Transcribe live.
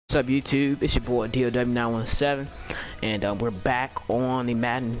What's up YouTube, it's your boy DOW917 and we're back on the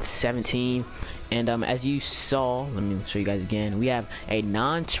Madden 17 and as you saw, let me show you guys again, we have a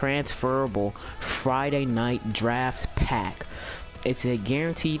non-transferable Friday night drafts pack. It's a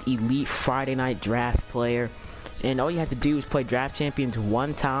guaranteed elite Friday night draft player and all you have to do is play draft champions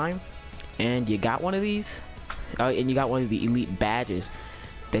one time and you got one of these and you got one of the elite badges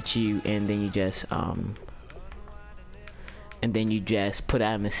that and then you just put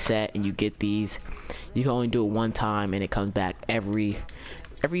out in the set and you get these. You can only do it one time and it comes back every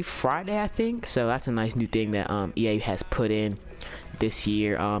Friday, I think. So that's a nice new thing that EA has put in this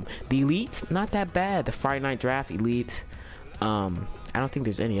year. The elites, not that bad. The Friday night draft elites, I don't think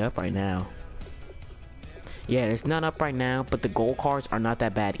there's any up right now. Yeah, there's none up right now, but the gold cards are not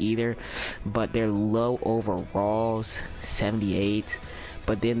that bad either, but they're low overalls, 78.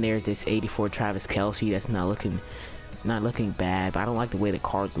 But then there's this 84 Travis Kelce that's not looking bad, but I don't like the way the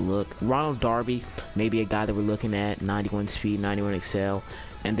cards look. Ronald Darby, maybe a guy that we're looking at, 91 speed, 91 excel,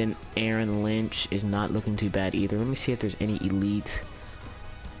 and then Aaron Lynch is not looking too bad either. Let me see if there's any elites.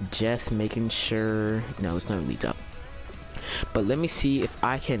 Just making sure. No, it's not elites up. But let me see if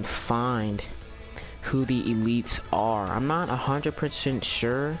I can find who the elites are. I'm not 100%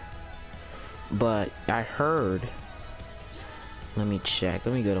 sure, but I heard. Let me check.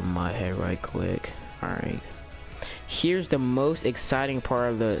 Let me go to my head right quick. Alright. Here's the most exciting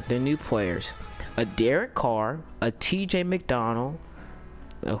part of the new players. A Derek Carr, a TJ McDonald.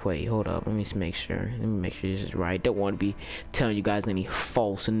 Oh wait, hold up. Let me just make sure. Let me make sure this is right. Don't want to be telling you guys any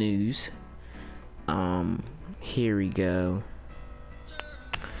false news. Here we go.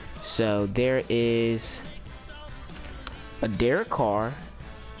 So there is a Derek Carr,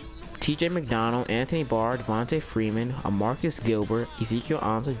 TJ McDonald, Anthony Barr, Devontae Freeman, a Marcus Gilbert, Ezekiel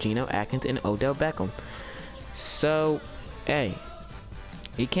Ansah, Geno Atkins, and Odell Beckham. So, hey,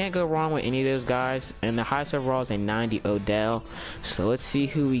 you can't go wrong with any of those guys. And the highest overall is a 90 Odell. So let's see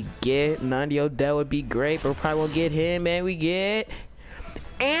who we get. 90 Odell would be great, but we probably won't get him. And we get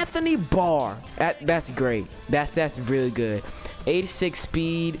Anthony Barr. That's great. That's really good. 86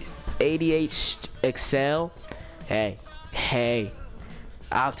 speed, 88 excel. Hey,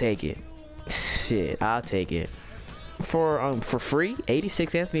 I'll take it. Shit, I'll take it. For free,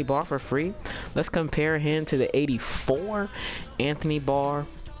 86 Anthony Barr for free. Let's compare him to the 84 Anthony Barr.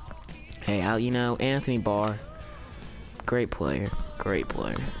 Hey, Anthony Barr, great player.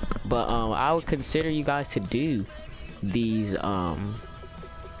 But I would consider you guys to do these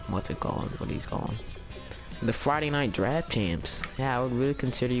what's it called? What are these called? The Friday night draft champs. Yeah, I would really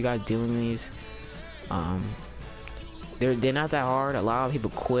consider you guys doing these. They're not that hard. A lot of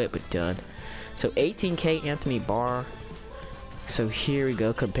people quit, but done. So 18K Anthony Barr. So here we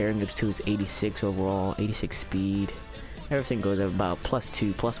go, comparing this to his 86 overall, 86 speed. Everything goes up about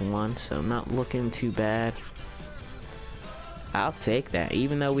 +2, +1, so not looking too bad. I'll take that.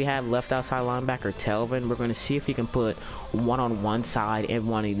 Even though we have left outside linebacker Telvin, we're going to see if he can put one on one side and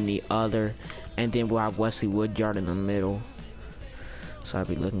one in the other. And then we'll have Wesley Woodyard in the middle. So I'll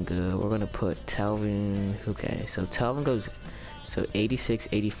be looking good. We're going to put Telvin. Okay, so Telvin goes... So 86,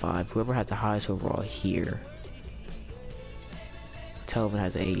 85. Whoever has the highest overall here. Telvin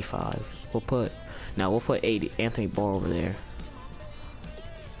has an 85. We'll put 80 Anthony Barr over there.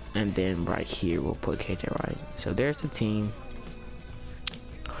 And then right here we'll put KJ Wright. So there's the team.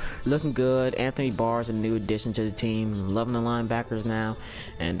 Looking good. Anthony Barr is a new addition to the team. Loving the linebackers now.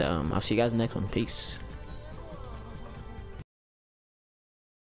 And I'll see you guys next one. Peace.